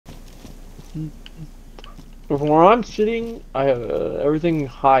From where I'm sitting, I have everything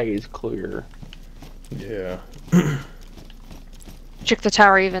high is clear. Yeah. Check the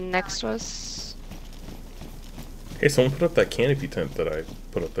tower even next to us. Hey, someone put up that canopy tent that I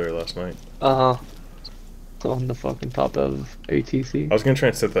put up there last night. Uh-huh. On the fucking top of ATC. I was gonna try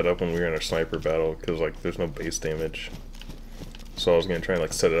and set that up when we were in our sniper battle, because, like, there's no base damage. So I was gonna try and,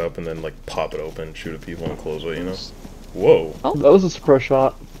 like, set it up and then, like, pop it open, shoot at people and close it, you know? Whoa. Oh. That was a suppress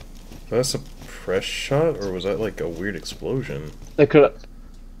shot. Was that a suppress shot, or was that, like, a weird explosion? It could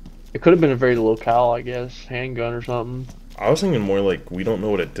have been a very locale, I guess. Handgun or something. I was thinking more like, we don't know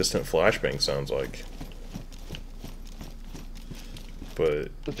what a distant flashbang sounds like. But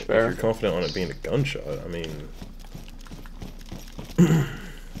That's if fair. you're confident on it being a gunshot, I mean... I'm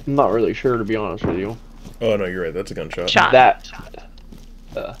not really sure, to be honest with you. Oh, no, you're right, that's a gunshot. Shot. That.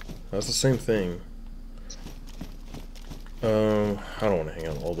 That's the same thing. I don't want to hang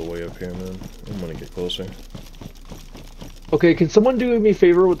out all the way up here, man. I'm gonna get closer. Okay, can someone do me a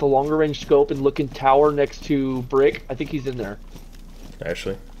favor with the longer range scope and look in tower next to brick? I think he's in there.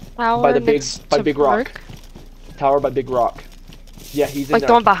 Ashley? Tower By the big- next by to big rock. brick? Tower by big rock. Yeah, he's in Like there.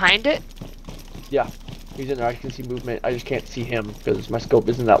 the one behind it? Yeah, he's in there. I can see movement. I just can't see him because my scope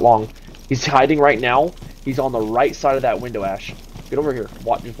isn't that long. He's hiding right now. He's on the right side of that window, Ash. Get over here.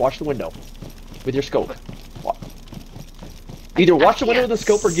 Just watch the window with your scope. Either watch the window with the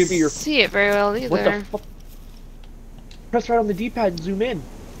scope or give me your... See it very well either. What the fuck? Press right on the D-pad and zoom in.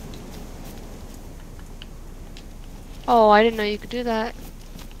 Oh, I didn't know you could do that.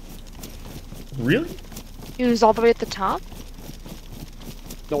 Really? He was all the way at the top?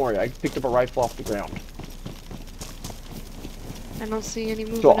 Don't worry, I picked up a rifle off the ground. I don't see any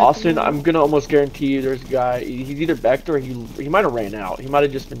movement. So at the Austin, moment. I'm gonna almost guarantee you there's a guy, he's either back there or he might have ran out. He might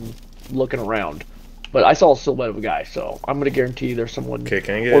have just been looking around. But I saw a silhouette of a guy, so I'm gonna guarantee you there's someone, Okay,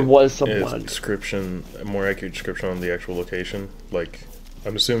 can I get or was a someone. description, a more accurate description on the actual location? Like,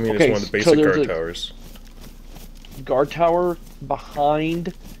 I'm assuming Okay, it's one of the so basic there's guard a- towers. Guard tower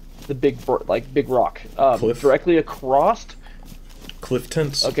behind the big rock. Cliff? Directly across. Cliff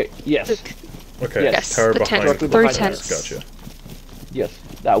tents? Okay, yes. Okay, Yes, tower the behind tent. cliff Three tents. tents. Gotcha. Yes,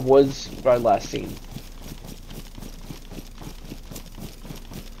 that was what I last seen.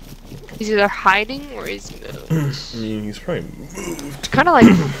 He's either hiding or he's moved. I mean, he's probably moved. It's kind of like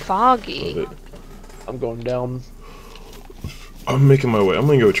Love foggy. it. I'm going down. I'm making my way. I'm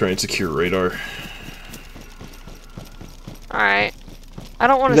gonna go try and secure radar. Alright. I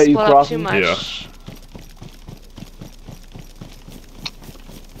don't want Is to that you split up too crossing? much. Yeah.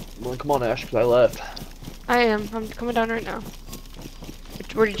 Well, come on, Ash, because I left. I am. I'm coming down right now.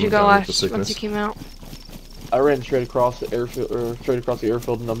 Where did you Coming go, down with the Ash, sickness. once you came out? I ran straight across the airfield, or straight across the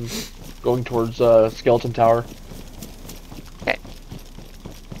airfield, and I'm going towards Skeleton Tower. Okay.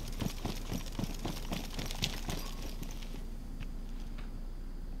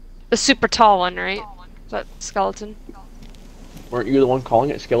 The super tall one, right? Is that skeleton? Weren't you the one calling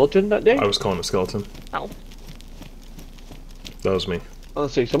it Skeleton that day? I was calling a skeleton. Oh. That was me.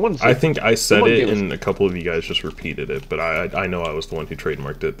 Let's see, someone said, I think I said someone it gave us- and a couple of you guys just repeated it, but I know I was the one who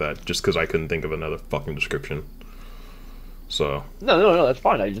trademarked it that just because I couldn't think of another fucking description. So, No, that's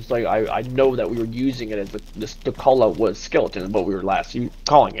fine. I just like I know that we were using it as the call out was Skeleton, but we were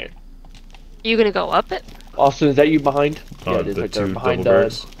calling it. You gonna go up it? Austin, is that you behind? Yeah, it is the right there two behind. double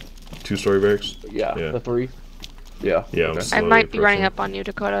barracks, two-story barracks. Yeah, Yeah. the three. Yeah. Yeah, I'm Okay. I slowly might be running approaching. up on you,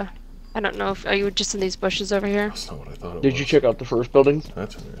 Dakota. I don't know if are you just in these bushes over here? That's not what I thought it Did was. you check out the first building?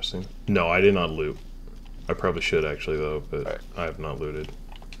 That's interesting. No, I did not loot. I probably should actually though, but Alright. I have not looted.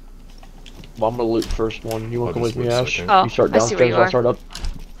 Well, I'm gonna loot the first one. You wanna I'll come just with me, loot Ash? second. Oh, You start I see where downstairs. you I'll are. start up.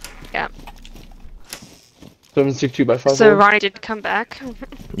 Yeah. 762 by 5. So Ronnie did come back.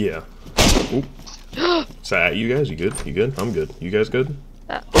 Yeah. Oop. Is that at you guys? You good? You good? I'm good. You guys good?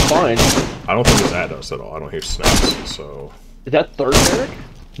 We're fine. I don't think it's at us at all. I don't hear snaps, so. Is that third Eric?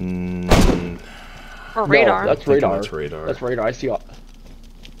 Or radar. No, that's Thinking radar. that's radar. That's radar. I see.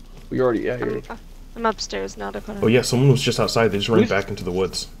 We already. Yeah. Here. I'm upstairs now, Dakota. Oh yeah, someone was just outside. They just ran Who's- back into the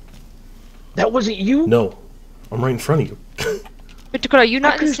woods. That wasn't you. No, I'm right in front of you. Wait, Dakota, are you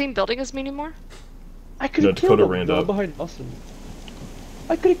not in the could've- same building as me anymore? I could No, have killed Dakota him. ran No, up. behind Austin.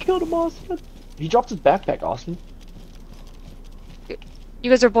 I could have killed him, Austin. He dropped his backpack, Austin. You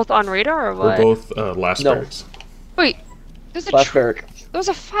guys are both on radar or We're what? both last No. barracks. Wait, there's a Last barrack. there's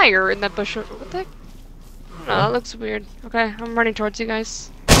a fire in that bush. What the heck? No, that looks weird. Okay, I'm running towards you guys.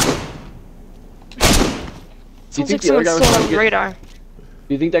 Sounds think like the other someone's guy was still trying to on get- radar.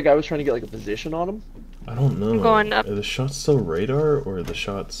 Do you think that guy was trying to get like a position on him? I don't know. I'm going up. Are the shots still radar or are the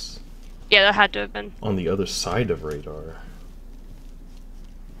shots Yeah, that had to have been. on the other side of radar?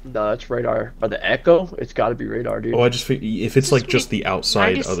 No, that's radar. By the echo, it's got to be radar, dude. Oh, I just if it's like just the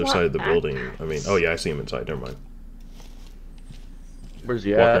outside 90 other side of the slot building. max. I mean, oh yeah, I see him inside. Never mind. Where's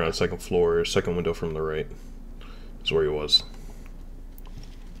he Walking at? around the second floor, second window from the right. Is where he was.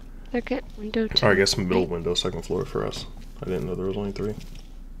 Second window to Or I guess middle window, second floor for us. I didn't know there was only 3.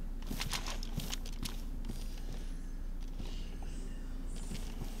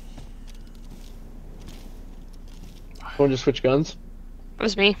 Want to switch guns? It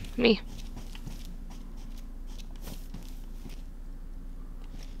was me. Me.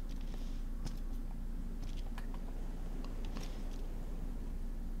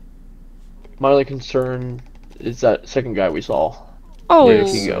 My only concern is that second guy we saw. Oh, Where did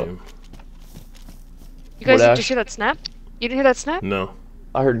Yeah, he go? same. you guys What, did you Ash? hear that snap? You didn't hear that snap? No.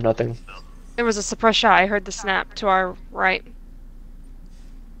 I heard nothing. There was a suppressed shot. I heard the snap to our right.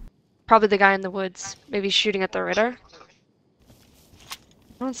 Probably the guy in the woods. Maybe shooting at the radar.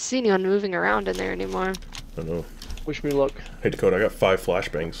 I don't see anyone moving around in there anymore. I don't know. Wish me luck. Hey Dakota, I got 5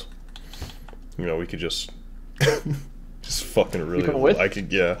 flashbangs. You know, we could just just fucking really. coming with? I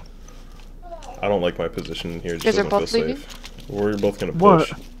could, yeah. I don't like my position in here. It Guys just are doesn't feel both leaving? safe. We're both gonna What?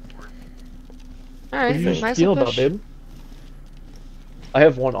 push. Alright, What do you might as feel well about, push. babe? I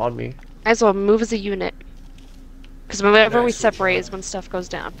have one on me. Might as well move as a unit. Because whenever we Nice. separate is when stuff goes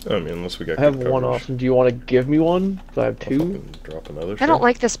down. I mean, unless we got. I have good one coverage. awesome. Do you want to give me one? 'Cause I have I'll 2. fucking drop another. I don't shot.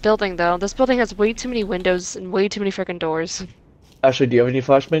 like this building though. This building has way too many windows and way too many freaking doors. Ashley, do you have any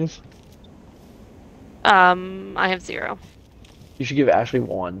flashbangs? I have 0. You should give Ashley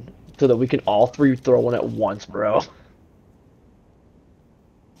one so that we can all 3 throw one at once, bro.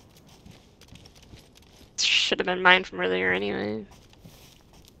 Should have been mine from earlier anyway.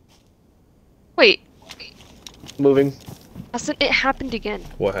 Wait, Moving. Austin, it happened again.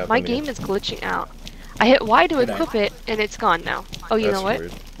 What happened? My again? game is glitching out. I hit Y to equip it and it's gone now. Oh, you That's know what?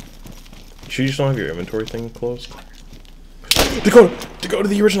 weird. You just don't have your inventory thing closed. Dakota, Dakota,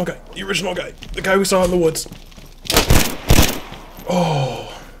 the original guy, the guy we saw in the woods.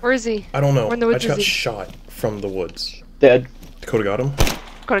 Oh, Where is he? I don't know. Where in the I woods just is got he? shot from the woods. Dead. Dakota got him.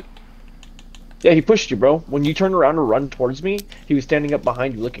 Gotta- Yeah, he pushed you, bro. When you turned around to run towards me, he was standing up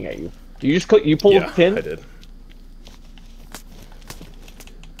behind you looking at you. Do you just click, you pull Yeah, the pin? I did.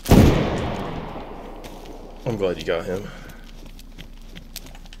 I'm glad you got him.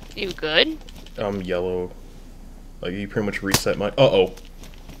 You good? I'm yellow. Like, you pretty much reset my. Uh-oh.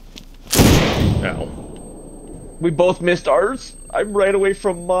 Ow. We both missed ours. I ran away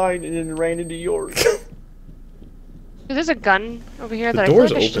from mine and then ran into yours. Dude, there's a gun over here The that I feel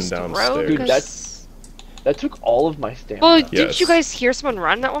door's like I should open just throw downstairs. Dude, because... That took all of my stamina. Well, Yes. didn't you guys hear someone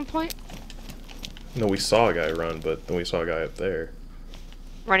run at one point? No, we saw a guy run, but then we saw a guy up there.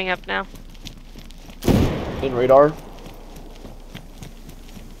 Running up now. In radar.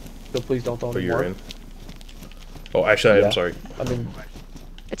 So please don't throw But anymore. you're in. Oh, actually, Yeah. I'm sorry. I mean,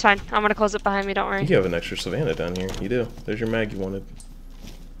 It's fine. I'm gonna close it behind me, don't worry. You have an extra Savannah down here. You do. There's your mag you wanted.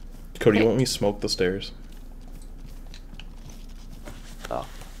 Cody, you Hey. want me to smoke the stairs? oh.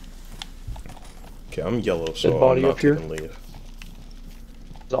 Okay, I'm yellow, so body I'm not up here? taking lead.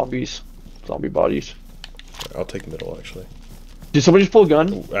 Zombies. Zombie bodies. I'll take middle, actually. Did somebody just pull a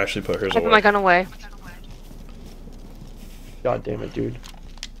gun? Actually, put hers I put away. my gun away. God damn it, dude.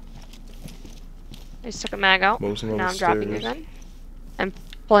 I just took a mag out. Moseying on Now the I'm dropping the stairs. gun. I'm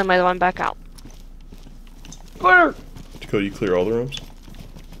pulling my one back out. Clear! Cody, you clear all the rooms?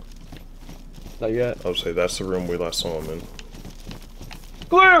 Not yet. I would say that's the room we last saw him in.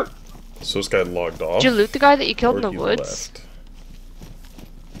 Clear! So this guy logged off. Did you loot the guy that you killed in or the he woods? left?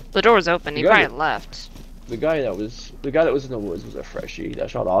 The door was open. He The guy probably left. The guy that was in the woods was a freshie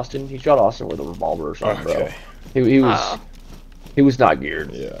that shot Austin. He shot Austin with a revolver or something, Okay. bro. He was Oh. he was not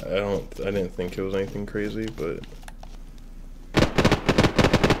geared. Yeah, I didn't think it was anything crazy, but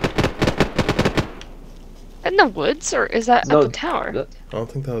In the woods, or is that No, at the tower? that- I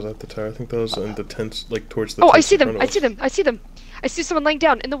don't think that was at the tower. I think that was in the tents, like towards the. Oh, I tents see in them! front I of see us. them! I see them! I see someone laying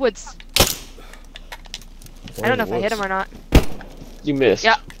down in the woods. Why I don't know in if the I hit him woods? or not. You missed.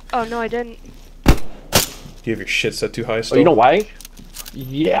 Yeah. Oh no, I didn't. Do you have your shit set too high Oh, still? you know why?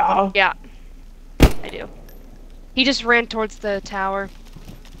 Yeah. Yeah. I do. He just ran towards the tower.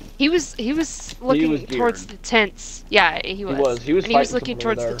 He was looking was towards geared. the tents. Yeah, he was. was. He was And he was fighting looking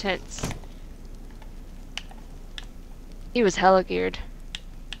someone towards over the there. tents. He was hella geared.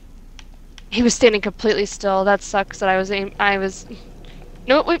 He was standing completely still. That sucks that I was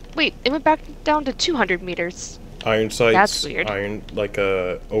No, wait, it went back down to 200 meters. Iron sights. That's weird. Iron, like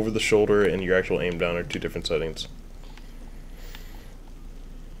over the shoulder, and your actual aim down are 2 different settings.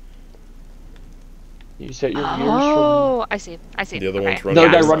 You set your gears from. Oh, I see. I see. The other Okay. one's running.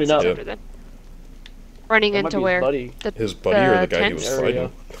 Another guy over. running up. Yep. Running That might into be his where? buddy. His buddy or the guy he was tents?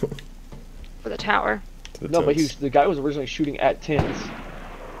 fighting? Or the tower. To the No, but tents. the guy was originally shooting at tents.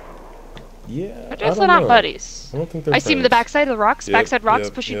 Yeah, But I they're don't not know. buddies. I don't think they're I see him in the friends. backside of the rocks. Yep, Backside rocks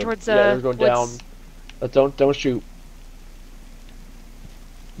yep, pushing yep. towards Yeah, they're going woods. down. Don't shoot.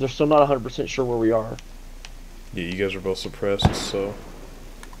 They're still not 100% sure where we are. Yeah, you guys are both suppressed, so.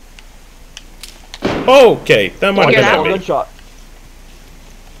 Okay, that might hear have that been one? me. Gunshot.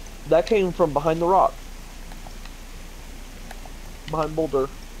 That came from behind the rock. Behind Boulder.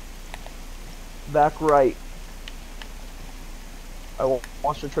 Back right. I will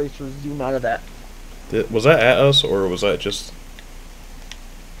watch the tracers zoom out of that. Was that at us, or was that just...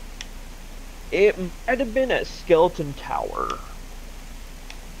 It might have been at Skeleton Tower.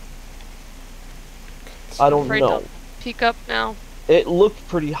 I don't Afraid know. to peek up now. It looked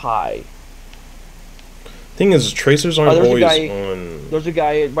pretty high. Thing is, tracers aren't there's a always guy- on... There's a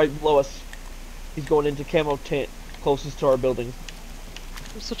guy right below us. He's going into camo tent closest to our building.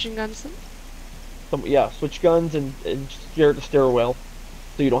 I'm switching guns then. Yeah, switch guns and stare at the stairwell,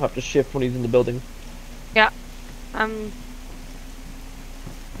 so you don't have to shift when he's in the building.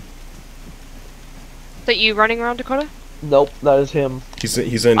 That you running around, Dakota? Nope, that is him. He's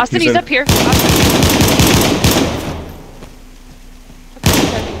in... Austin, he's up here. Austin.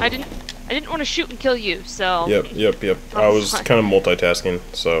 Okay, I didn't want to shoot and kill you, so. Yep. I was kind of multitasking,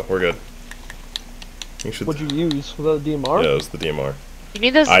 so we're good. You should... What'd you use? Was that a DMR? Yeah, it was the DMR. You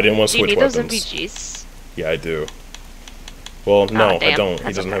need those. I didn't want to do you switch need those weapons. MVGs? Yeah, I do. Well, no, I damn. don't. He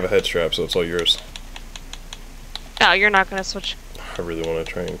That's doesn't okay. have a head strap, so it's all yours. No, you're not gonna switch. I really want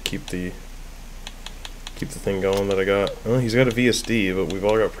to try and keep the thing going that I got. Well, he's got a VSD, but we've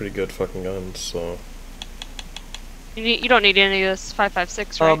all got pretty good fucking guns, so... You don't need any of this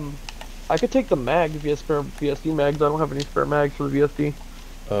 5.56, right? I could take the mag if you have spare VSD mags. I don't have any spare mags for the VSD.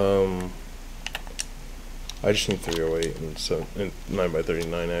 I just need 308 and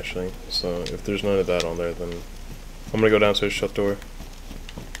 9x39 actually. So if there's none of that on there, then I'm gonna go downstairs, shut the door.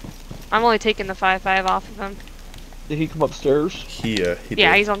 I'm only taking the 5.5 off of him. Did he come upstairs? He Yeah,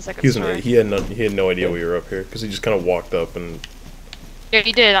 did. he's on second He story. he had no idea we were up here because he just kind of walked up and Yeah,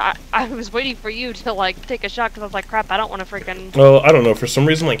 he did. I was waiting for you to like take a shot because I was like, crap, I don't want to freaking. well, I don't know, for some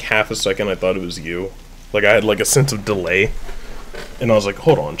reason like half a second I thought it was you. Like I had like a sense of delay. And I was like,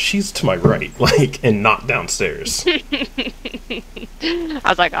 hold on, she's to my right, like, and not downstairs. I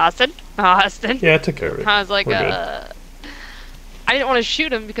was like, Austin. Yeah, I took care of it. I was like, We're good. I didn't want to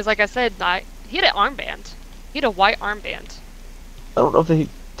shoot him because, like I said, he had an armband. He had a white armband. I don't know if they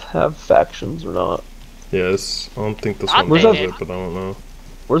have factions or not. Yes, I don't think this I'm one thinking. does it, but I don't know.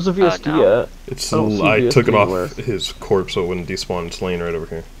 Where's the VSD no. at? It's I don't see I took it VSD off anywhere. his corpse so it wouldn't despawn. It's laying right over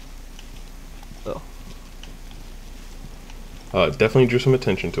here. Oh. It definitely drew some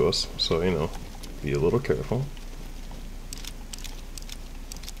attention to us, so you know, be a little careful.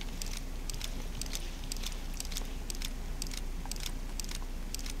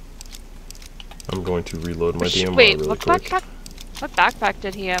 I'm going to reload my DMR Wait, really what quick. backpack? What backpack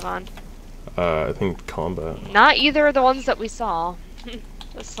did he have on? I think combat. Not either of the ones that we saw.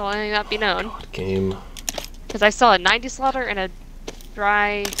 Just so letting that be known. God, game. Because I saw a 90 slaughter and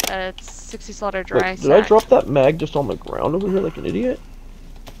a 60 slaughter dry. Wait, did I sack. drop that mag just on the ground over here like an idiot?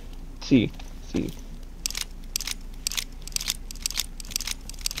 See.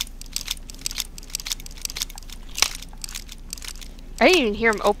 I didn't even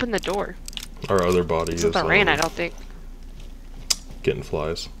hear him open the door. Our other body It's is the rain, I don't think. getting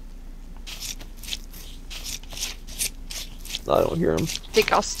flies. I don't hear him. I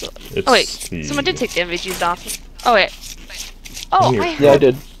think I'll still. It's Oh wait, the- someone did take the MVGs off. Oh wait. Oh, Here. I Yeah, I had.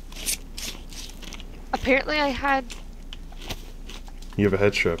 did. Apparently, I had. You have a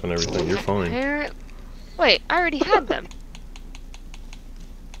head strap and everything. You're fine. Wait, I already had them.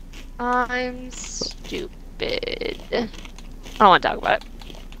 I'm stupid. I don't want to talk about it.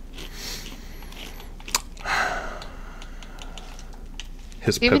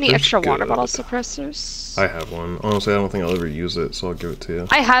 His Do you have any pepper's extra water good. bottle suppressors? I have one. Honestly, I don't think I'll ever use it, so I'll give it to you.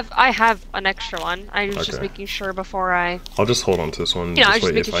 I have an extra one. I was just Okay. making sure before I. I'll just hold on to this one. Yeah, I was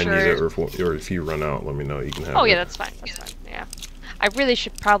this way, just if I making need it, sure- or if you run out, let me know. You can have Oh it. yeah, that's fine. That's fine. Yeah, I really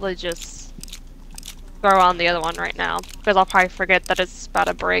should probably just throw on the other one right now because I'll probably forget that it's about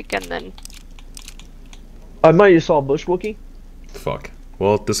to break and then. I might have saw a bush Wookie. Fuck.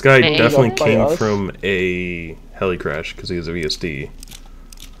 Well, this guy Maybe. definitely By came us. from a heli crash because he has a VSD.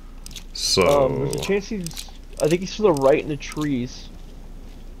 So There's a chance he's. I think he's to the right in the trees.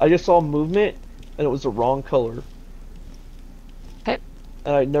 I just saw movement, and it was the wrong color. Okay.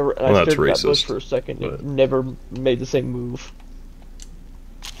 And I never. And Well, I that's stared at that bush racist, for a second. but- It never made the same move.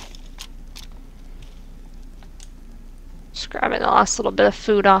 Just grabbing the last little bit of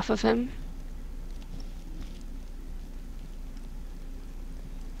food off of him.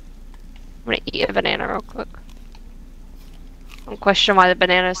 I'm gonna eat a banana real quick. Don't question why the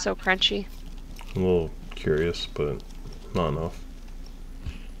banana is so crunchy. I'm a little curious, but not enough.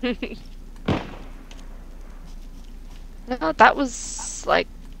 No, that was like,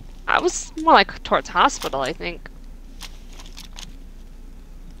 I was more like towards hospital, I think.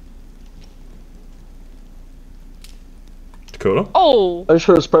 Dakota? Oh! I just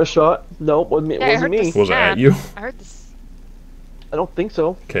heard a spread shot. No, it wasn't me. It Yeah, I wasn't heard me. this. Was it Yeah. at you? I heard this. I don't think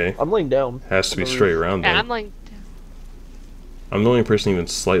so. Okay. I'm laying down. Has to be on the straight roof. around Yeah, then. I'm like, I'm the only person even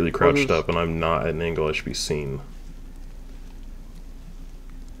slightly crouched there's- up, and I'm not at an angle I should be seen.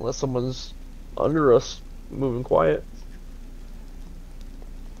 Unless someone's under us, moving quiet.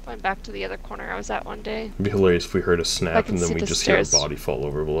 going back to the other corner I was at one day. It'd be hilarious if we heard a I snap can and then see we the just hear a stairs. body fall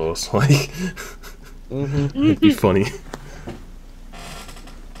over below us. Like, Mm-hmm. it'd be funny.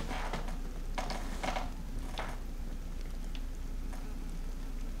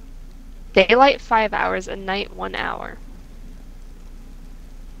 Daylight 5 hours and night 1 hour.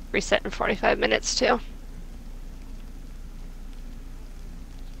 Reset in 45 minutes too.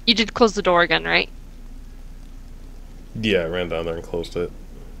 You did close the door again, right? Yeah, I ran down there and closed it.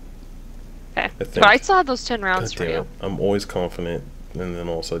 Okay. I think. But I still have those 10 God rounds for damn you. it. I'm always confident, and then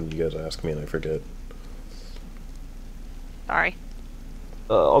all of a sudden you guys ask me and I forget. Sorry.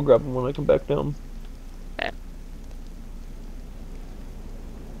 I'll grab them when I come back down. Okay.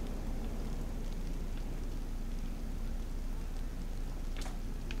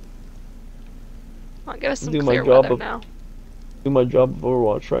 I'll give us some Do my clear job weather of- now. Do my job of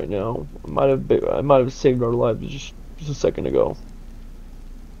Overwatch right now. I might have saved our lives just a second ago.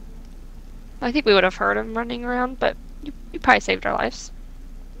 I think we would have heard him running around, but you probably saved our lives.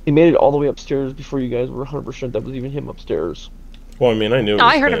 He made it all the way upstairs before you guys were 100% that was even him upstairs. Well, I mean, I knew it No,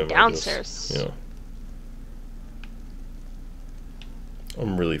 was I heard him just, downstairs. yeah.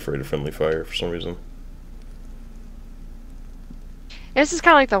 I'm really afraid of friendly fire for some reason. This is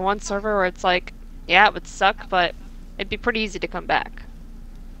kind of like the one server where it's like, yeah, it would suck, but it'd be pretty easy to come back.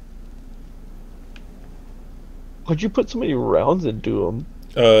 Why'd you put so many rounds into him?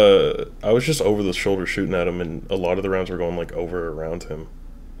 I was just over the shoulder shooting at him, and a lot of the rounds were going like over around him.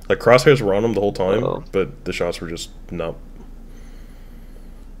 Like crosshairs were on him the whole time, Oh. but the shots were just not.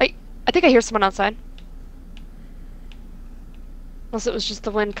 I think I hear someone outside. Unless it was just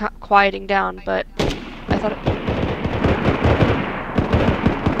the wind quieting down, but I thought it...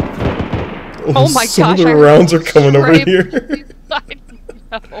 Oh my Some gosh, of the I rounds are coming over straight- here. I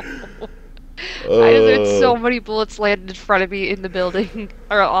know. I just heard so many bullets landed in front of me in the building,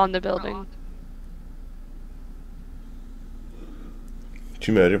 or on the building. Could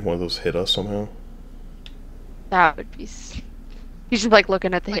you imagine if one of those hit us somehow? That would be... He's just like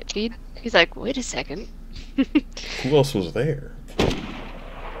looking at the hit feed. He's like, wait a second. Who else was there?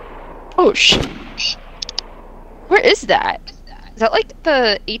 Oh, where is that? Is that like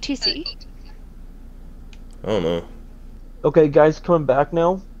the ATC? I don't know. Okay, guys, coming back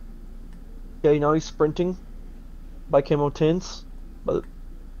now. Okay, now he's sprinting by camo tints. But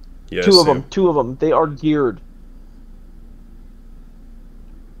Yeah, two Sam. of them. They are geared.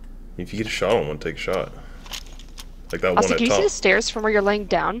 If you get a shot on one, take a shot. Like that Also, one can at you see the top. stairs from where you're laying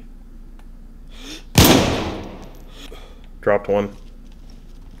down? Dropped one.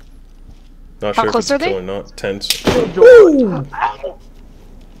 Not How sure if close it's are they? kill or not. Tense. Ooh!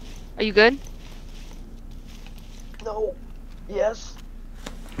 Are you good? No. Yes.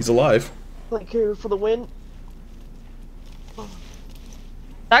 He's alive. Like here for the win.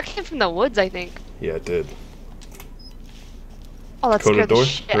 That came from the woods, I think. Yeah, it did. Oh, that Dakota scared the door?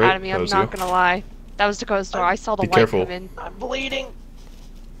 shit Right, out of me, that I'm was not you? gonna lie. That was Dakota's door. I saw the Be light careful. come in. I'm bleeding.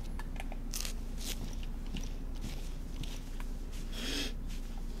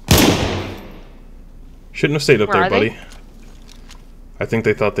 Shouldn't have stayed up Where there, are they? buddy. I think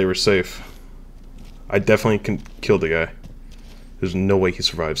they thought they were safe. I definitely can kill the guy. There's no way he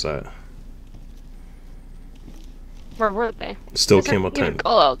survives that. Where were they? Still These came aren't up even 10.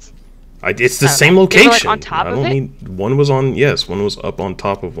 callouts. It's the I don't same know. They were, like, location. on top I of don't it? need. One was on. Yes, one was up on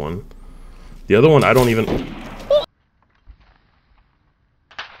top of one. The other one, I don't even.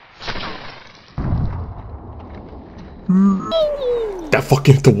 That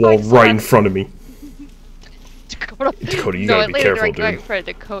fucking hit the wall Nice right in one. front of me. Dakota, Dakota, you no, gotta it be landed careful, right dude. in front of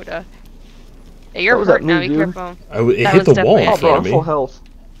Dakota. Yeah, you're What was that hurt now, move, be dude? careful. It That hit was the wall definitely in a Oh, bro, front I'm of me. full health.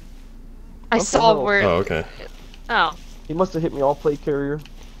 I I'm saw full where... Oh, okay. Oh. He must have hit me off plate carrier.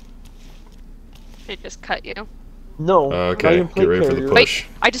 They just cut you. No. Not Okay, even get plate ready for the carrier. push. Wait,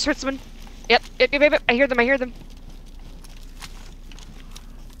 I just heard someone. Yep, yep. I hear them. I hear them.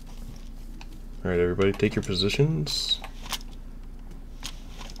 All right, everybody, take your positions.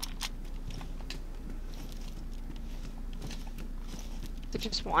 Is it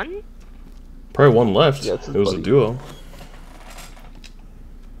just one? Probably one left. Yeah, it's his it was buddy. a duo.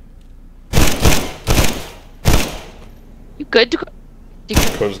 You good?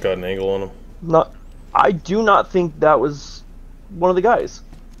 Dakota's got an angle on him. Not. I do not think that was one of the guys.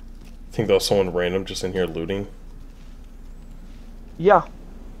 I think that was someone random just in here looting. Yeah.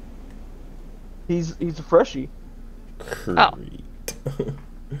 He's a freshie. Great.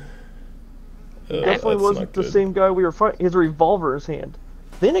 Definitely that's wasn't not the good. same guy we were fighting. He has a revolver in his hand.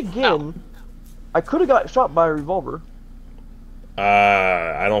 Then again, I could have got shot by a revolver.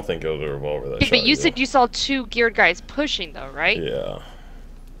 I don't think it was a revolver that shot But you said you saw two geared guys pushing, though, right? Yeah.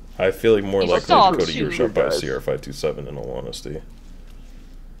 I feel like more You likely saw Dakota you were two shot by a guys. CR-527 in all honesty.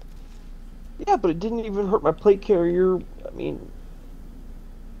 Yeah, but it didn't even hurt my plate carrier. I mean,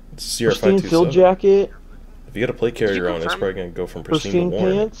 It's pristine field CR-527. jacket, If you get a plate you carrier on, it's confirm? probably going to go from pristine to pristine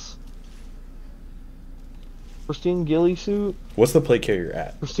worn. pants, pristine ghillie suit. What's the plate carrier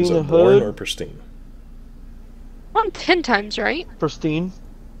at? Pristine Is it the worn hood. or pristine? On 10 times, right? Pristine.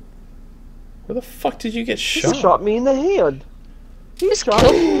 Where the fuck did you get He shot? shot me in the hand. He Just shot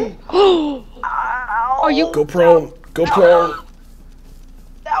killed me. Oh! Ow. Are you? Go prone! Go prone!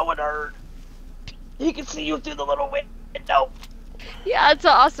 That would hurt. He can see you through the little window. Yeah, that's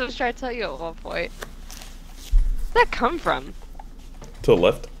what Austin was trying to tell you at one point. Where'd that come from? To the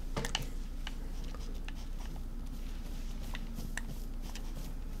left.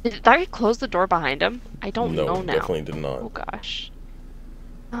 Did that close the door behind him? I don't No, know now. definitely did not. Oh gosh.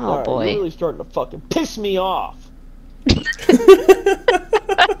 Oh Alright, boy. You're really starting to fucking piss me off.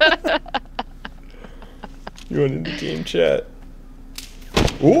 You went into team chat.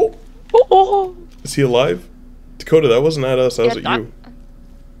 Ooh! Oh! Is he alive? Dakota, that wasn't at us, that was Yeah, at you.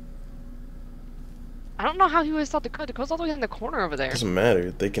 I don't know how he was thought Dakota. Dakota's all the way in the corner over there. Doesn't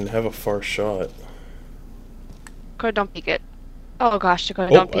matter, they can have a far shot. Dakota, don't peek it. Oh gosh, Dakota,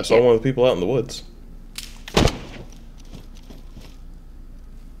 Oh, don't I peek saw it. one of the people out in the woods.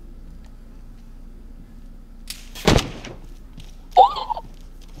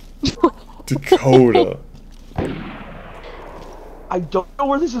 Dakota! I don't know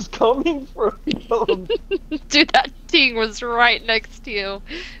where this is coming from. Dude, that thing was right next to you.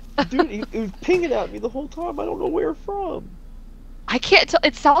 Dude, he was pinging at me the whole time. I don't know where from. I can't tell.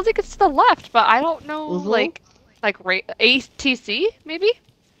 It sounds like it's to the left, but I don't know. Mhm. Like right ATC maybe.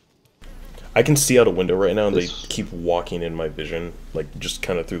 I can see out a window right now and they This- keep walking in my vision, like just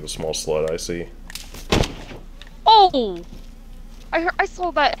kind of through the small slut I see. Oh, I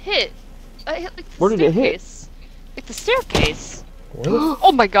saw that hit. That hit like the Where did it hit? staircase. Like the staircase. Where the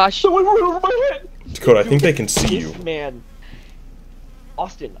Oh my gosh. Someone went over my head. Dakota, I think they can see you. This man.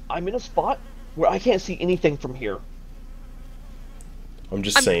 Austin, I'm in a spot where I can't see anything from here. I'm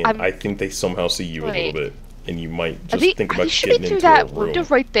just saying, I'm- I think they somehow see you a Wait. little bit, and you might Are just they, think are about they shooting getting through into a that room. window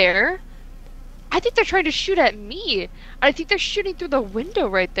right there? I think they're trying to shoot at me. I think they're shooting through the window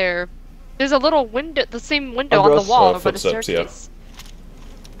right there. There's a little window, the same window on the Gross. wall by the Footsteps, yeah. staircase.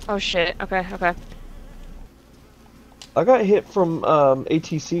 Oh shit. Okay, okay. I got hit from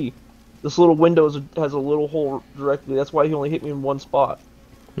ATC. This little window has a little hole directly. That's why he only hit me in one spot.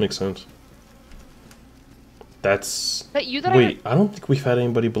 Makes sense. That's... That you that Wait, I don't think we've had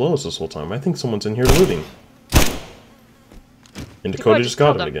anybody below us this whole time. I think someone's in here looting. And Dakota just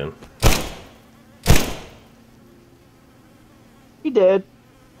got him again. He dead.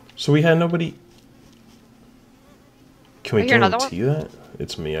 So we had nobody... Can we I hear another guarantee that?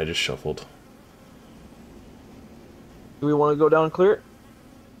 It's me, I just shuffled. Do we want to go down and clear it?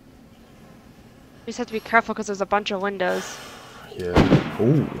 We just have to be careful because there's a bunch of windows. Yeah.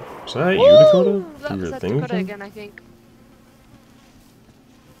 Ooh. Is that you, Ooh, Dakota? that For was your that thing Dakota again? again, I think.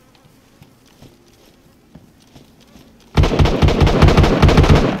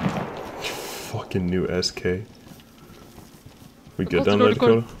 Fucking new SK. We good Let's down go, there,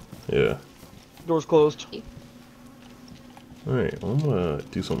 Dakota. Dakota? Yeah. Door's closed. Alright, well, I'm gonna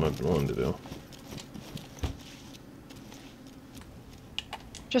do something I've been wanting to do.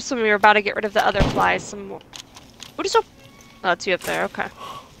 Just when we were about to get rid of the other flies, some more. What is up? Oh, two up there. Okay.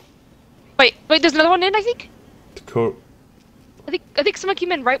 Wait, there's another one in. I think. Dakota... I think someone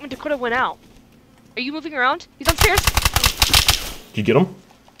came in right when Dakota went out. Are you moving around? He's upstairs. Did you get him?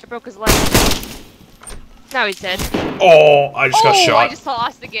 I broke his leg. Now he's dead. Oh, I just got Oh, shot. I just saw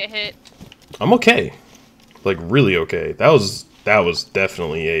Austin get hit. I'm okay. Like, really okay. That was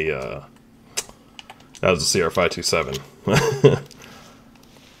definitely a, that was a CR-527.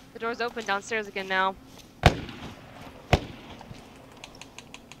 The door's open downstairs again now.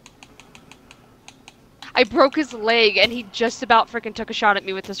 I broke his leg, and he just about freaking took a shot at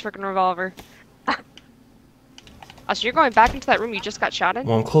me with this freaking revolver. Oh, so you're going back into that room you just got shot in?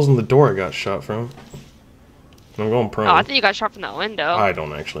 Well, I'm closing the door I got shot from. I'm going prone. Oh, I thought you got shot from that window. I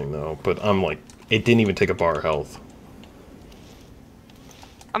don't actually know, but I'm like, it didn't even take a bar of health.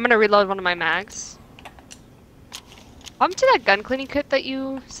 I'm gonna reload one of my mags. What happened to that gun cleaning kit that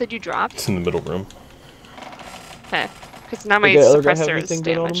you said you dropped? It's in the middle room. Okay, because now my other guy have suppressor anything is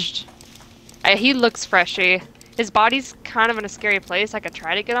good on him? damaged. He looks freshy. His body's kind of in a scary place. I could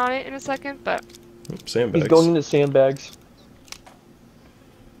try to get on it in a second, but... Sandbags. He's going into sandbags.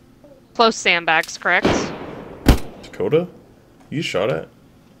 Close sandbags, correct? Dakota? You shot at?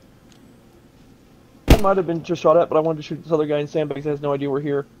 I might have been just shot at, but I wanted to shoot this other guy in sandbags. He has no idea we're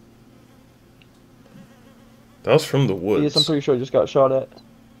here. That was from the woods. Yes, I'm pretty sure I just got shot at.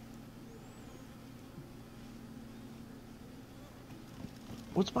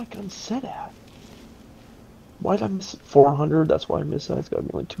 What's my gun set at? Why did I miss 400? That's why I missed that. It's gotta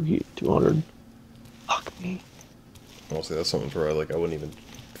be like 200. Fuck me. Honestly, that's something where I wouldn't even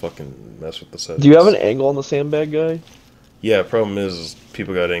fucking mess with the settings. Do you have an angle on the sandbag guy? Yeah, problem is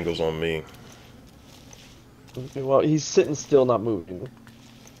people got angles on me. Okay, well, he's sitting still, not moving.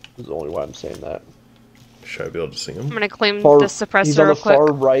 That's the only why I'm saying that. Should I be able to see him? I'm gonna claim Far, the suppressor he's on the real quick.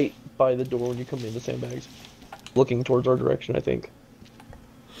 far right by the door when you come in the sandbags. Looking towards our direction, I think.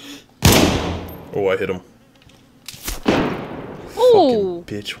 Oh, I hit him. Ooh! Fucking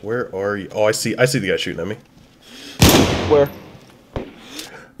bitch, where are you? Oh, I see the guy shooting at me. Where?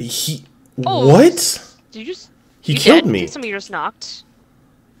 He... Oh. What? Did you just... He you killed did? me. Somebody just knocked.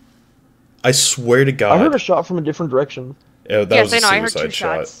 I swear to God. I heard a shot from a different direction. Yeah, that Yes, was I a know, I heard suicide two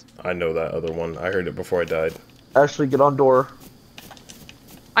shot. shots. I know that other one. I heard it before I died. Ashley, get on door.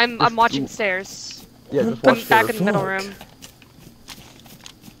 I'm watching stairs. Yeah, just I'm watch back stairs. in the middle Fuck. room.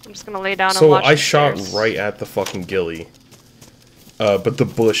 I'm just gonna lay down and So watch I the shot stairs. right at the fucking ghillie. But the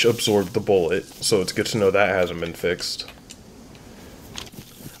bush absorbed the bullet, so it's good to know that hasn't been fixed.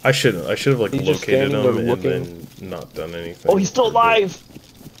 I should have He's just located standing him there and looking. then not done anything. Oh, he's still alive!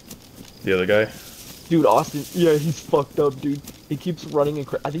 The other guy? Dude, Austin, yeah, he's fucked up, dude. He keeps running and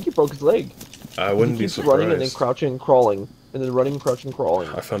I think he broke his leg. I wouldn't He be keeps surprised. running and then crouching and crawling. And then running, crouching, crawling.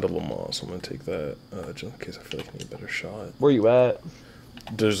 I found a Lamar, so I'm gonna take that, just in case I feel like I need a better shot. Where you at?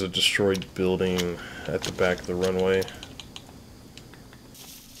 There's a destroyed building at the back of the runway.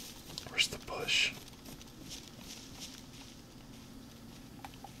 Where's the bush?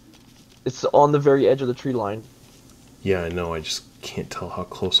 It's on the very edge of the tree line. Yeah, I know, I just can't tell how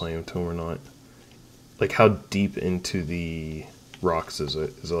close I am to him or not. Like, how deep into the rocks is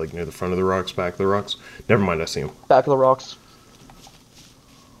it? Is it like near the front of the rocks, back of the rocks? Never mind, I see him. Back of the rocks.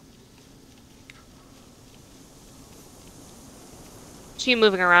 So you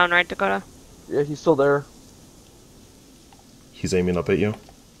moving around, right, Dakota? Yeah, he's still there. He's aiming up at you.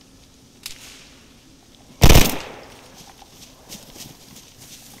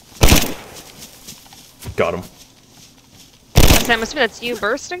 Got him. Sam, assuming that's you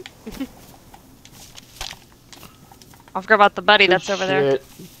bursting? I forgot about the buddy Good that's over there. shit.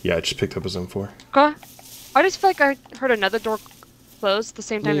 Yeah, I just picked up his M4. Okay. I just feel like I heard another door close at the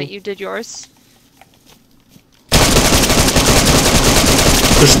same time Me. that you did yours.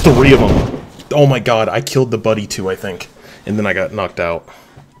 There's 3 of them. Oh my god, I killed the buddy too, I think. And then I got knocked out.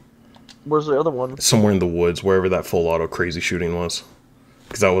 Where's the other one? Somewhere in the woods, wherever that full auto crazy shooting was.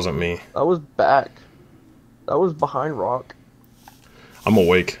 Because that wasn't me. That was back. That was behind rock. I'm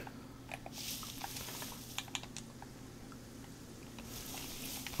awake.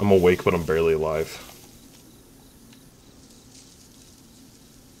 I'm awake, but I'm barely alive.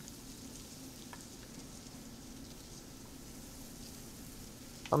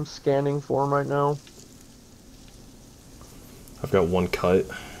 I'm scanning for him right now. I've got 1 cut.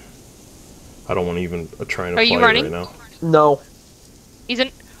 I don't want to even try and Are apply you it running? right now. No. He's in.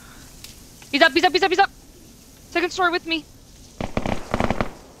 He's up, he's up, he's up, he's up! Second story with me.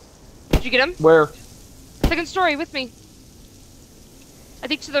 Did you get him? Where? Second story with me. I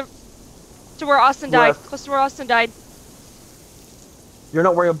think to where Austin died. Left. Close to where Austin died. You're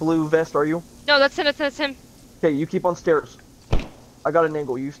not wearing a blue vest, are you? No, that's him, that's him. Okay, you keep on stairs. I got an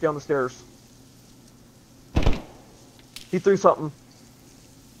angle. You stay on the stairs. He threw something.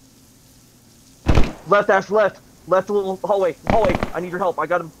 Left, Ash, left. Left a little hallway. Hallway. I need your help. I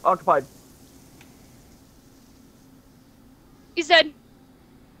got him occupied. He's dead.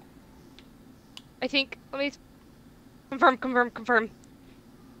 I think. Let me confirm.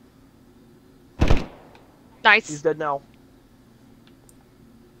 Nice. He's Is dead now.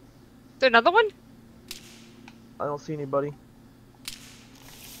 there another one? I don't see anybody.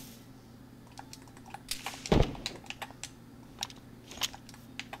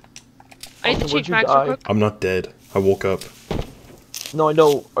 I need to Austin, change where'd you mags die? real quick. I'm not dead. I woke up. No, I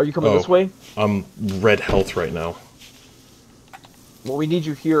know. Are you coming Oh. this way? I'm red health right now. Well, we need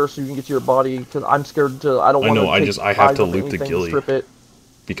you here so you can get to your body, because I'm scared to. I don't I want to. know, I have to loot the ghillie. Strip it.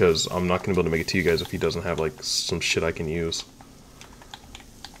 Because I'm not going to be able to make it to you guys if he doesn't have, like, some shit I can use.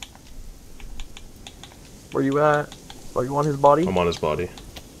 Where you at? Are you on his body? I'm on his body.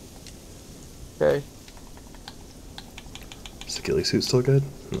 Okay. Is the ghillie suit still good?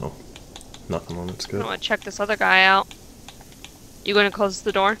 No. Nothing on it's I good. want to check this other guy out. You gonna close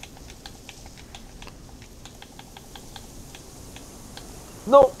the door?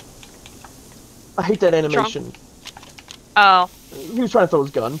 No. I hate that animation. Oh. He was trying to throw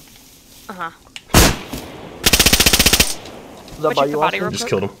his gun. Uh-huh. Is that Check by the you, body Austin? real Just quick.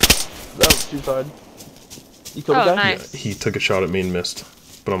 killed him. That was suicide. You killed Oh, the guy? nice. He took a shot at me and missed.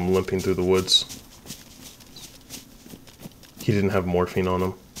 But I'm limping through the woods. He didn't have morphine on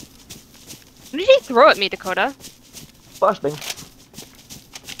him. What did he throw at me, Dakota? Flashbang.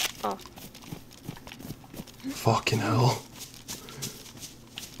 Oh. Fucking hell.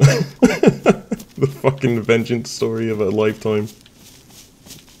 The fucking vengeance story of a lifetime.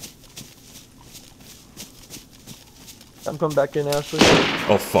 I'm coming back in, Ashley.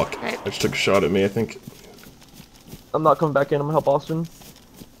 Oh fuck. Right. I just took a shot at me, I think. I'm not coming back in. I'm gonna help Austin.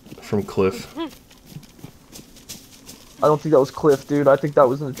 From Cliff. I don't think that was Cliff, dude. I think that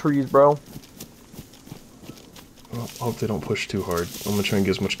was in the trees, bro. Well, I hope they don't push too hard. I'm gonna try and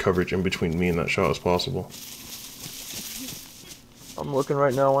get as much coverage in between me and that shot as possible. I'm looking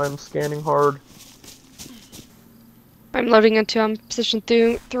right now. I'm scanning hard. I'm loading into position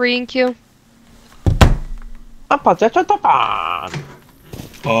 3 in queue. What Don't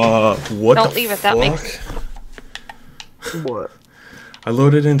the leave it, that makes- What? I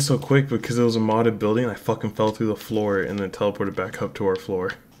loaded in so quick because it was a modded building. I fucking fell through the floor and then teleported back up to our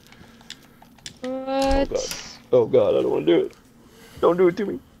floor. What? Oh god, I don't want to do it. Don't do it to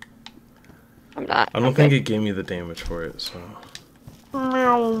me. I'm not. I don't think it gave me the damage for it, so.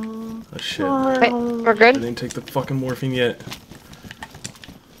 Oh shit. I Wait, we're good? didn't take the fucking morphine yet.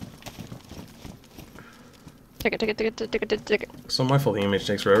 Take it. It's not my fault the image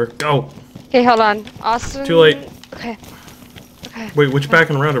takes forever. Go! Okay, hold on. Austin. Too late. Okay. Wait, which back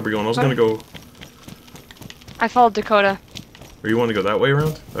and around are we going? I was gonna go. I followed Dakota. Or you want to go that way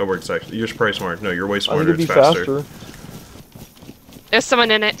around? That works actually. You're probably smart. No, you're way I think smarter. it'd be It's faster. faster. There's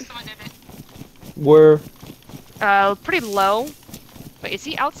someone in it. Where? Pretty low. Wait, is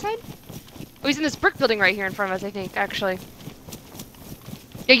he outside? Oh, he's in this brick building right here in front of us, I think, actually.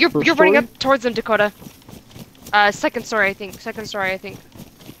 Yeah, you're First running story? up towards him, Dakota. Second story, I think.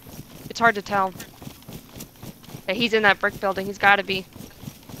 It's hard to tell. Yeah, he's in that brick building. He's gotta be.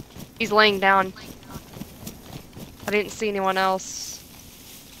 He's laying down. I didn't see anyone else.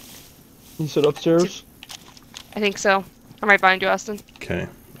 You said upstairs? I think so. I'm right behind you, Austin. Okay.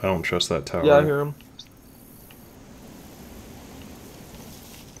 I don't trust that tower. Yeah, I hear him.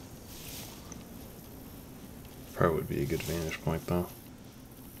 Probably would be a good vantage point though.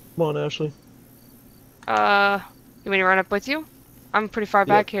 Come on, Ashley. You want me to run up with you? I'm pretty far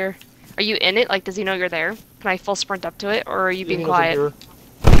back here. Are you in it? Like, does he know you're there? Can I full sprint up to it, or are you being He knows I'm quiet? here.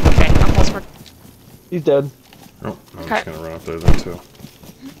 Okay, I'm full sprint. He's dead. Oh, I'm Okay. just gonna run up there then too.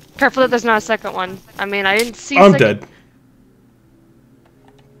 Careful that there's not a second one. I mean, I didn't see. I'm dead.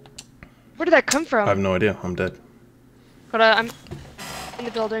 Where did that come from? I have no idea. I'm dead. But I'm in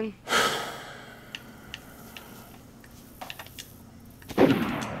the building.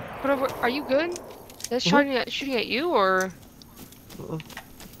 But are you good? Is it shooting at you, or?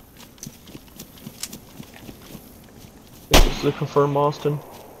 Just to confirm, Austin.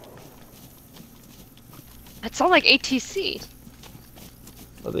 That sounds like ATC.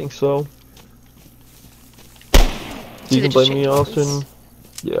 I think so. See You the can blame me, changes. Austin.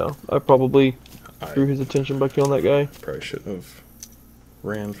 Yeah, I probably drew his attention by killing that guy. Probably shouldn't have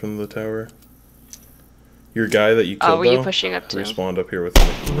ran from the tower. Your guy that you Oh, killed were you though, pushing up too? respawned up here with me.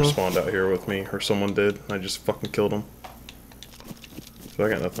 Respawned out here with me, or someone did. I just fucking killed him. So I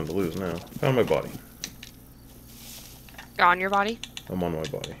got nothing to lose now. Found my body. You're on your body? I'm on my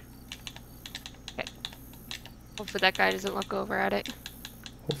body. Hopefully that guy doesn't look over at it.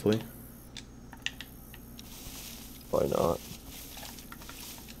 Hopefully. Why not?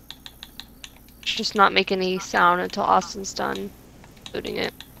 Just not make any sound until Austin's done looting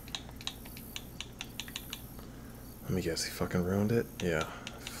it. Let me guess, he fucking ruined it? Yeah.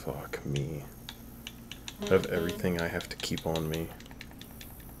 Fuck me. I have everything I have to keep on me.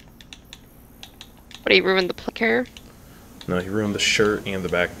 What, he ruined the VIKHR? No, he ruined the shirt and the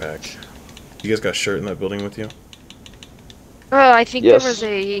backpack. You guys got a shirt in that building with you? I think Yes. there was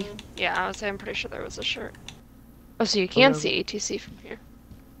a... Yeah, I was saying I'm pretty sure there was a shirt. Oh, so you can see ATC from here.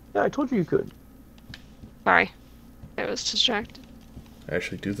 Yeah, I told you could. Sorry. I was distracted.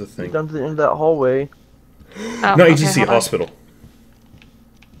 Actually, do the thing. Down to the end of that hallway. Oh, No, okay, ATC hold on. hospital.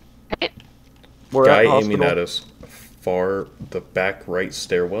 Okay. We're Guy at aiming hospital. at us. Far, the back right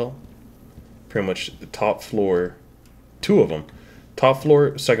stairwell. Pretty much the top floor. Two of them. Top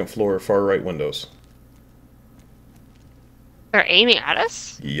floor, second floor, far right windows. They're aiming at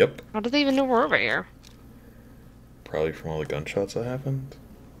us? Yep. How do they even know we're over here? Probably from all the gunshots that happened.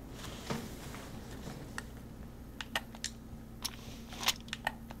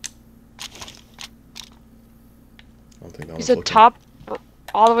 I don't think that You one's said looking. top,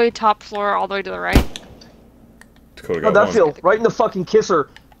 all the way top floor, all the way to the right? Dakota Oh, got that one. field. Right in the fucking kisser.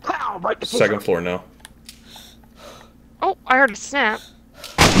 Pow! Right in the kisser. Second floor now. Oh, I heard a snap.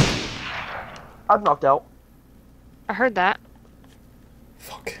 I'm knocked out. I heard that.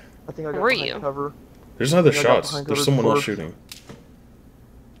 Fuck. I think I got Where were behind you? cover. There's other I got shots. behind There's cover someone else before. shooting.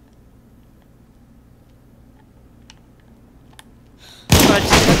 But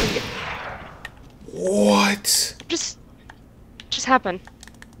What? just happened.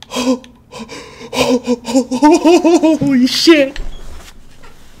 Holy shit!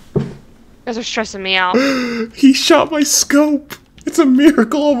 You guys are stressing me out. He shot my scope! It's a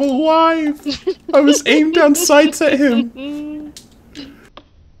miracle I'm alive! I was aimed down sights at him!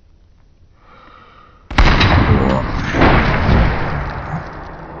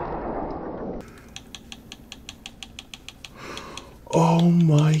 Oh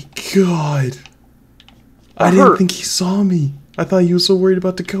my god! I didn't think he saw me. I thought he was so worried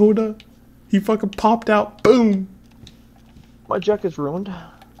about Dakota. He fucking popped out. Boom! My jacket's ruined.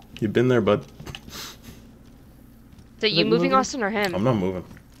 You've been there, bud. Is it you it moving, moving? Austin, or him? I'm not moving.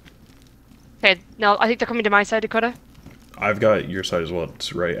 Okay, no, I think they're coming to my side, Dakota. I've got your side as well.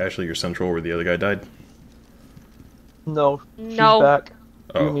 It's right. Actually, you're central where the other guy died. No. She's No. back.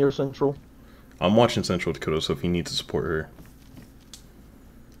 Oh. You and me are central. I'm watching Central Dakota, so if you need to support her.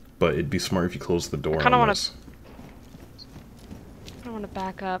 But it'd be smart if you close the door kinda on wanna- this. I don't want to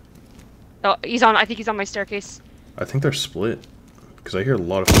back up. Oh, he's on. I think he's on my staircase. I think they're split. Because I hear a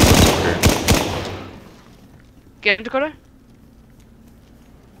lot of footsteps up here. Get him, Dakota.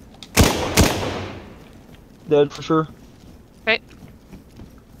 Dead for sure. Okay.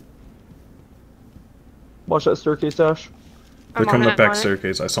 Watch that staircase, Ash. They're I'm on coming it, up back I'm on it.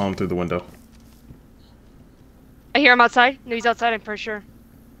 staircase. I saw him through the window. I hear him outside. No, he's outside. I'm pretty sure.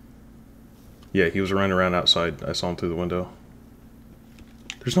 Yeah, he was running around outside. I saw him through the window.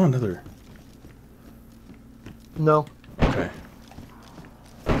 There's not another. No. Okay.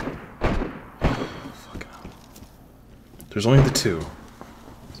 Fuck. There's only the two.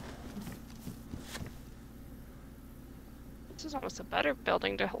 This is almost a better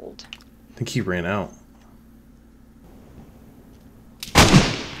building to hold. I think he ran out.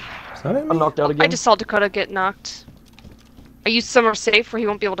 Is that it? I'm knocked out again. I just saw Dakota get knocked. Are you somewhere safe where he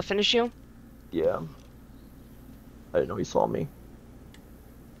won't be able to finish you? Yeah. I didn't know he saw me.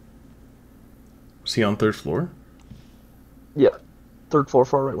 Was he on third floor? Yeah. Third floor,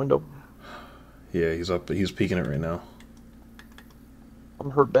 far right window. Yeah, he's up. He's peeking it right now. I'm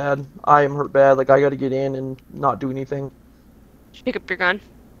hurt bad. I am hurt bad. Like, I gotta get in and not do anything. Pick up your gun.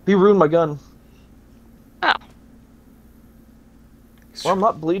 He ruined my gun. Oh. Well, I'm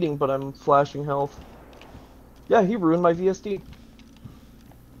not bleeding, but I'm flashing health. Yeah, he ruined my VSD.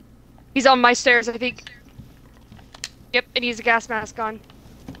 He's on my stairs, I think. Yep, and he has a gas mask on.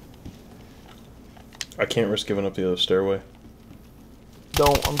 I can't risk giving up the other stairway.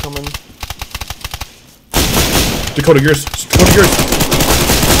 Don't. I'm coming. Dakota, yours. Dakota, yours.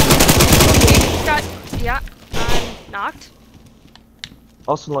 Okay, got. Yeah, I'm knocked.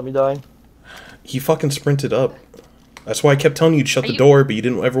 Austin, let me die. He fucking sprinted up. That's why I kept telling you to shut Are the you- door, but you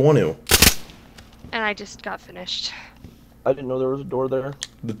didn't ever want to. And I just got finished. I didn't know there was a door there.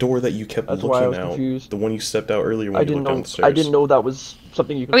 The door that you kept That's why I looking was out. confused. The one you stepped out earlier when I you didn't looked down know. the stairs. I didn't know that was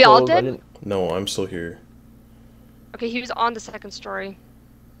something you could Are we all close. I dead? didn't. No, I'm still here. Okay, he was on the second story.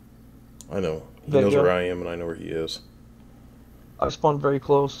 I know. He There you knows go. where I am, and I know where he is. I spawned very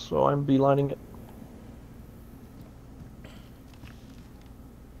close, so I'm beelining it.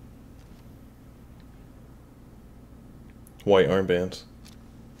 White armbands.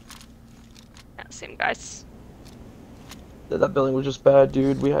 Yeah, same guys. That building was just bad,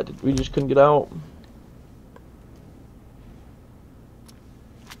 dude. We just couldn't get out.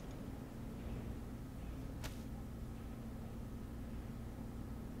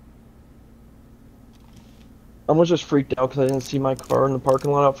 I was just freaked out because I didn't see my car in the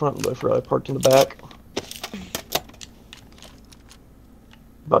parking lot out front, but I forgot I parked in the back.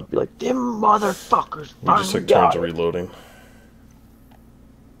 About to be like, them motherfuckers. You just took turns of reloading.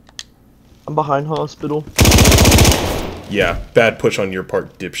 I'm behind hospital. Yeah, bad push on your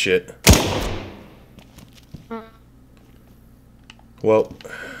part, dipshit. Well,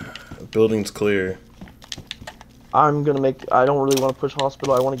 the building's clear. I'm gonna make. I don't really want to push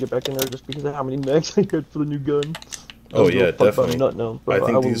hospital. I want to get back in there just because of how many mags I had for the new gun. Oh yeah, definitely. I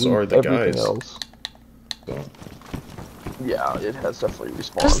think these are the guys. Else. So. Yeah, it has definitely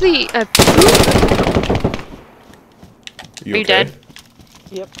respawned. What's the? You Are you dead?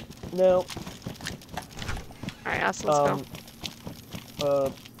 Yep. No. Alright, let's go.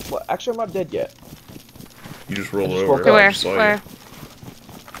 Well, actually, I'm not dead yet. You just rolled just over. woke To up. where? I saw Where? you.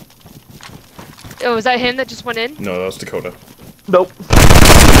 Oh, was that him that just went in? No, that was Dakota. Nope.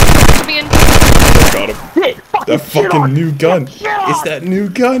 Coming in. Got him. Hey, That fucking new gun. Yeah. It's that new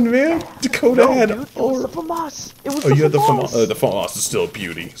gun, man. Dakota No, had dude, it was the FAMAS. It was Oh, you had the FAMAS. FAMAS is still a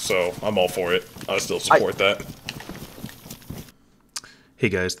beauty, so I'm all for it. I still support that. Hey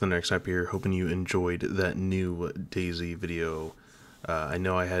guys, the next app here. Hoping you enjoyed that new DayZ video. I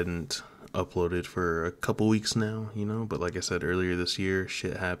know I hadn't uploaded for a couple weeks now, you know, but like I said earlier this year,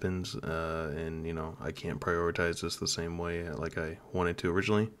 shit happens, and you know, I can't prioritize this the same way like I wanted to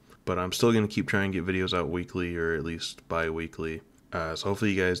originally. But I'm still going to keep trying to get videos out weekly, or at least bi-weekly. So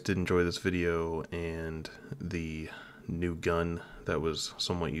hopefully you guys did enjoy this video and the new gun that was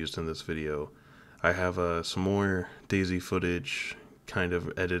somewhat used in this video. I have some more DayZ footage kind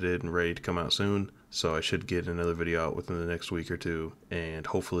of edited and ready to come out soon. So I should get another video out within the next week or two, and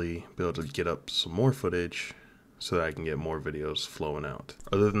hopefully be able to get up some more footage so that I can get more videos flowing out.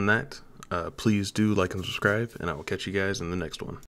 Other than that, please do like and subscribe, and I will catch you guys in the next one.